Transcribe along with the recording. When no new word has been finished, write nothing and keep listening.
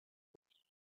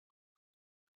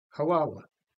Hello,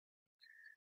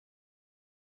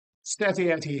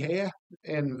 steady Eddie here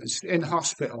in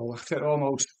hospital after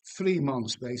almost 3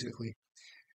 months, basically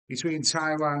between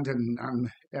Thailand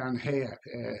and here,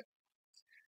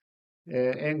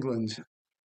 England.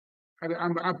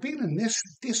 I've been in this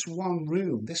one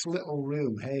room, this little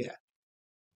room here,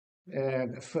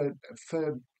 for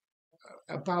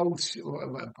about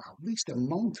at least a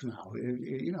month now.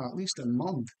 At least a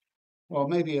month, or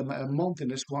maybe a month in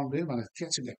this one room, and it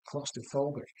gets a bit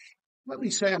claustrophobic. Let me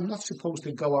say, I'm not supposed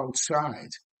to go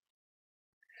outside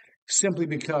simply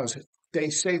because they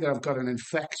say that I've got an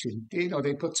infection.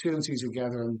 They put two and two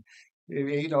together, and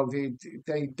they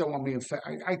don't want me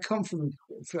infected. I come from,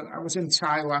 I was in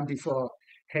Thailand before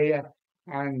here,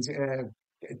 and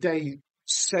they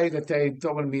say that they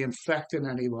don't want me infecting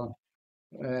anyone.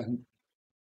 Um,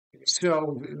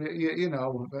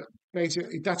 but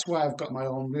basically, that's why I've got my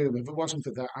own room. If it wasn't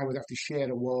for that, I would have to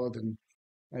share a ward and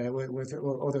with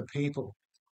other people.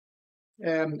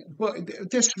 But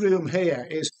this room here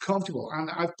is comfortable, and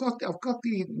I've got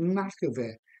the knack of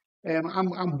it.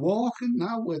 I'm walking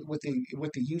now with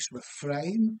the use of a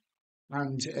frame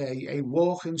and a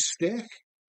walking stick.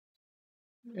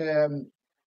 Um,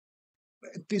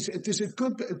 there's a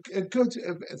good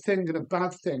thing and a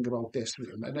bad thing about this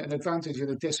room, and an advantage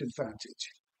and a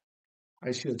disadvantage,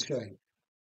 I should say.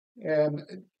 Um,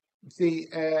 the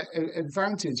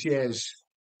advantage is,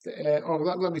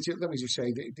 let me just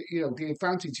say, the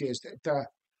advantage is that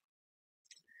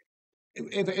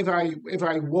if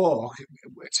I walk,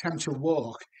 attempt to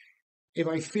walk, if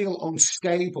I feel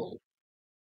unstable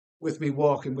with me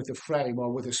walking with a frame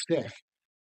or with a stick,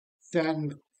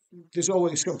 then there's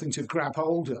always something to grab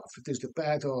hold of. There's the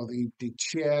bed or the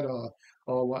chair or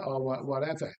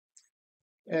whatever.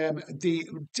 The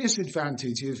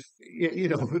disadvantage is, I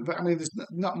mean, there's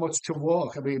not much to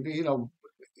walk. I mean,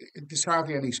 there's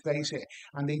hardly any space here,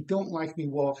 and they don't like me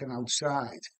walking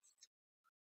outside.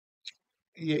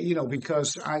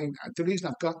 Because the reason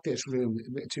I've got this room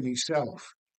to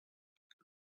myself,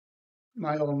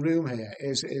 my own room here,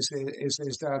 is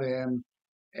that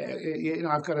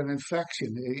I've got an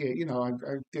infection.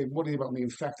 They worry about me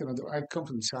infecting. I come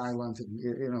from Thailand,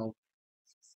 and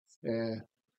uh,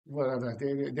 whatever.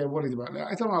 They're worried about that.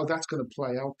 I don't know how that's going to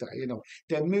play out. There,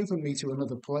 they're moving me to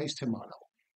another place tomorrow.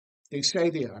 They say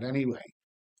they are anyway.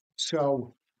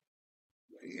 So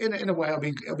in a way,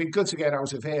 it'll be good to get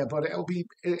out of here, but I'll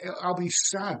be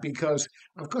sad because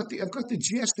I've got the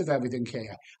gist of everything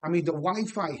here. I mean, the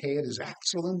Wi-Fi here is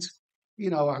excellent.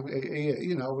 It's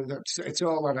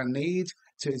all that I need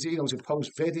to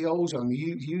post videos on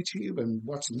YouTube and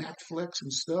watch Netflix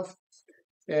and stuff.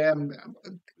 Um,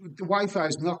 the Wi-Fi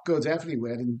is not good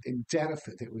everywhere. In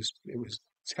Derriford, it was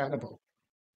terrible.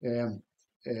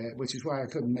 Which is why I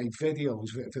couldn't make videos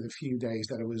for the few days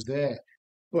that I was there.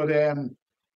 But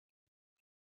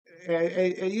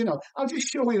I'll just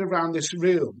show you around this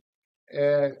room.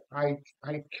 I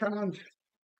can't,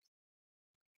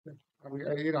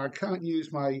 I can't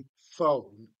use my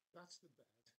phone. That's the bed.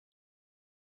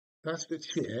 That's the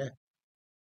chair,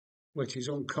 which is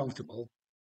uncomfortable.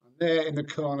 And there in the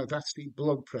corner, that's the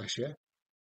blood pressure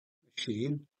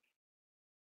machine.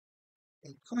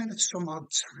 They come in at some odd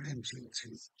times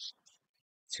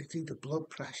to do the blood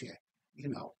pressure. You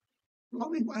know, well,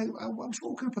 I mean, I was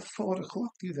woken up at 4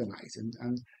 o'clock the other night, and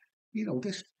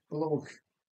this bloke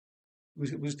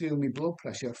was doing my blood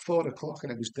pressure at 4 o'clock,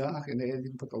 and it was dark, and they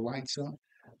didn't put the lights on.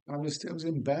 I was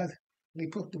in bed, and he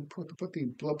put the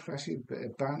blood pressure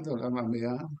band on my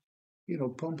arm,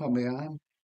 pump on my arm,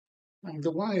 and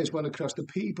the wires went across the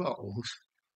pee bottles.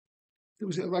 There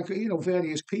was like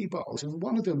various pee bottles, and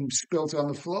one of them spilt on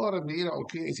the floor, and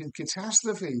created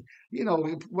catastrophe.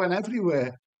 It went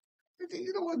everywhere.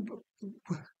 You know what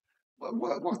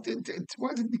why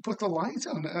didn't he put the light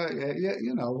on? Yeah,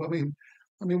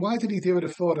 I mean, why did he do it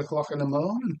at 4 o'clock in the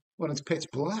morning when it's pitch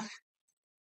black?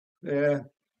 Uh,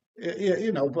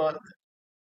 but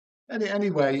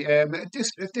anyway,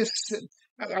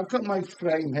 I've got my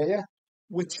frame here,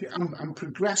 which I'm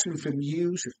progressing from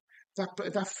using.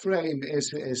 That frame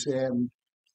is.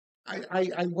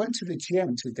 I went to the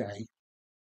gym today,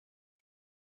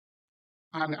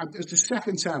 and it's the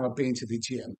second time I've been to the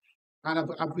gym,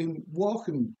 and I've been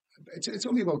walking. It's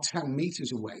only about 10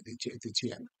 meters away, the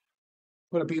gym,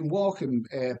 but I've been walking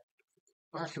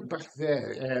back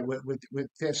there with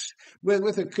this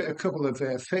with a couple of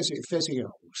physios,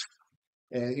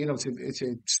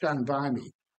 to stand by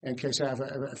me in case I have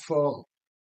a fall.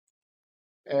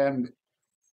 Um,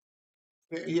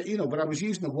 but I was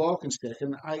using the walking stick,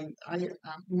 and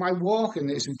my walking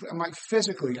is, my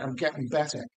physically, I'm getting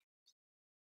better.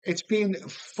 it's been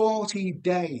 40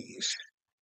 days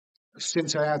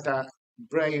since I had that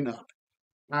brain up,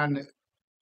 and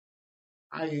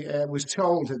I was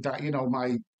told that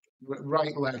my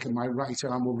right leg and my right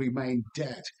arm will remain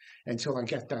dead until I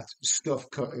get that stuff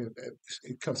cut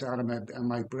out of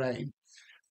my brain.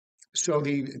 So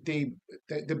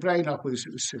the brain up was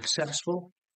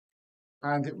successful,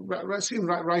 and seemed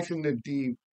right from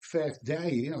the first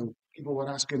day, people were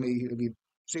asking me, "Have you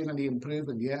seen any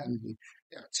improvement yet?" And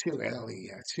yeah, too early,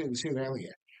 yeah, too early.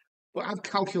 But I've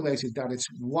calculated that it's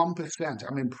 1%.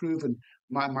 I'm improving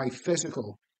my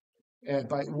physical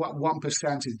by what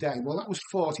 1% a day. Well, that was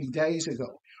 40 days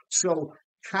ago. So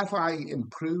have I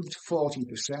improved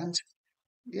 40%?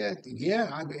 Yeah,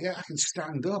 I can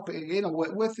stand up. With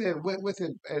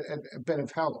a bit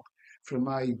of help from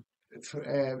my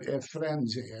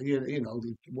friends here,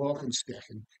 the walking stick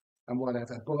and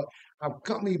whatever. But I've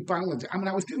got me balance. I mean,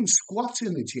 I was doing squats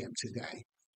in the gym today,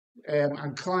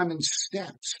 and climbing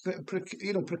steps,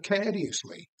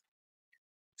 precariously.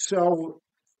 So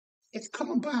it's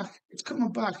coming back. It's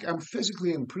coming back. I'm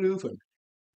physically improving.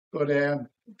 But I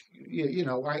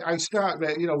start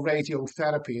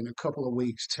radiotherapy in a couple of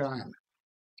weeks' time.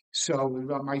 So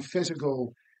my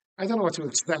physical, I don't know what to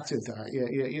expect of that.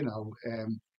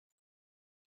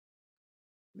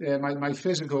 My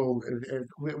physical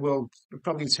will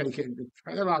probably take it.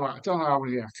 I don't know how I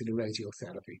react to the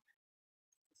radiotherapy.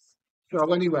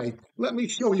 So anyway, let me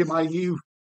show you my new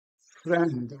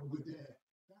friend over there.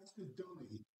 That's the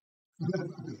dummy. I don't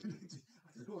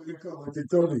know what you call it, the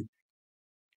dummy.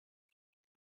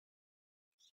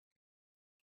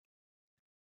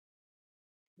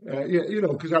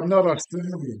 Because I'm not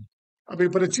Australian. I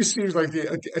mean, but it just seems like I mean,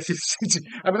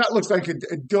 that looks like a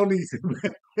dunny.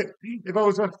 If I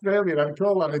was Australian, I'd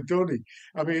call that a dunny.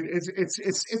 I mean, it's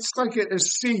like a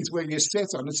seat where you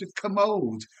sit on. It's a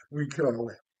commode, we call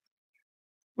it.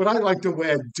 But I like the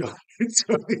word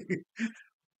dunny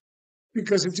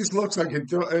because it just looks like a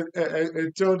dunny.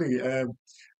 I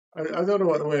don't know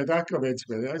what the word that come into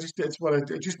me. It's what I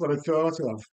thought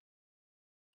of.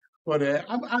 But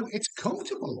it's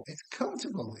comfortable. It's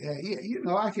comfortable. Yeah,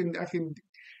 I can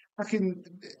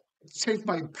take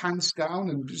my pants down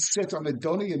and sit on the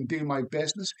dunny and do my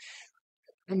business,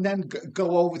 and then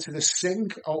go over to the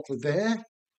sink over there,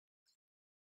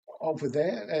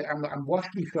 and wash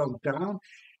myself down.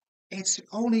 It's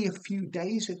only a few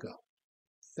days ago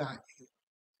that I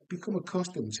become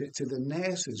accustomed to the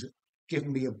nurses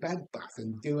giving me a bed bath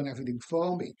and doing everything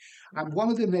for me. And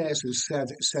one of the nurses said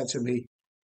to me,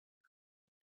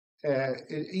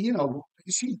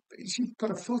 she put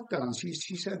her foot down.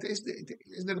 She said,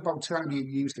 "Isn't it about time you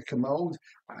use the commode?"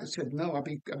 I said, "No, I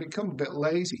become a bit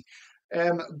lazy."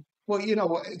 Um, but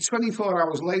 24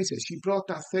 hours later, she brought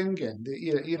that thing in,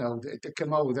 the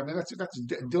commode. I mean, that's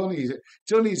Dunny's.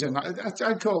 Dunny's, and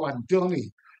I call that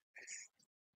Dunny.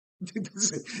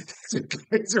 That's a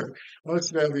great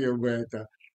Australian word. That.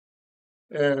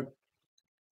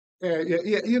 Uh,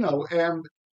 yeah,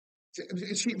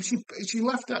 she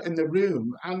left that in the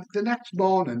room, and the next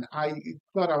morning I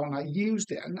got out and I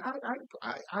used it, and I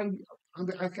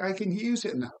can use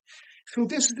it now. So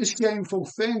this is the shameful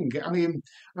thing. I mean,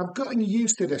 I've gotten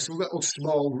used to this little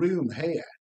small room here,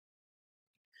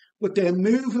 but they're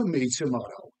moving me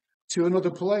tomorrow to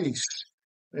another place.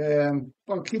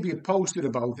 I'll keep you posted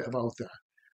about that.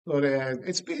 But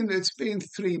it's been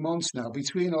 3 months now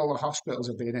between all the hospitals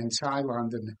I've been in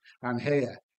Thailand and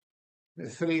here.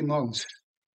 3 months.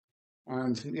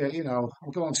 And yeah,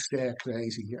 I'm going stir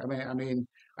crazy. I'm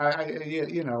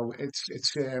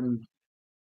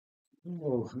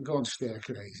going stir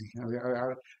crazy.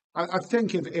 I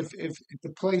think if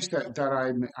the place that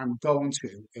I'm going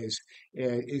to is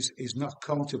not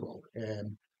comfortable,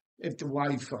 if the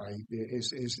Wi-Fi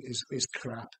is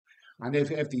crap, and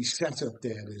if the setup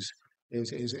there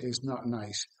is not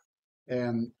nice,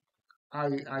 um,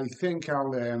 I think I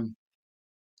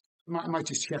might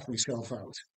just check myself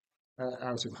out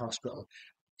of hospital,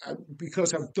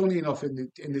 because I've done enough in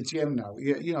the gym now.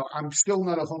 I'm still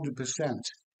not 100%.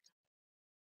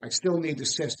 I still need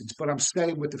assistance, but I'm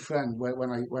staying with the friend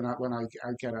when I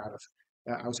get out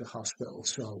of hospital.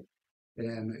 So,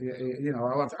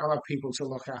 I'll have people to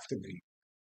look after me.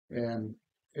 But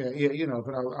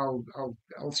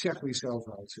I'll check myself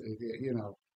out.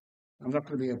 I'm not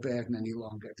going to be a burden any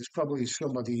longer. There's probably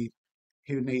somebody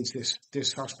who needs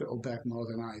this hospital bed more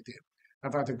than I do.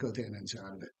 I've had a good innings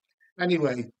out of it.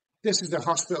 Anyway, this is the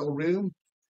hospital room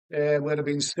where I've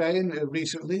been staying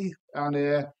recently,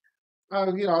 and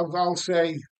I'll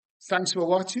say thanks for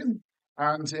watching,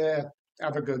 and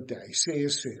have a good day. See you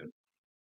soon.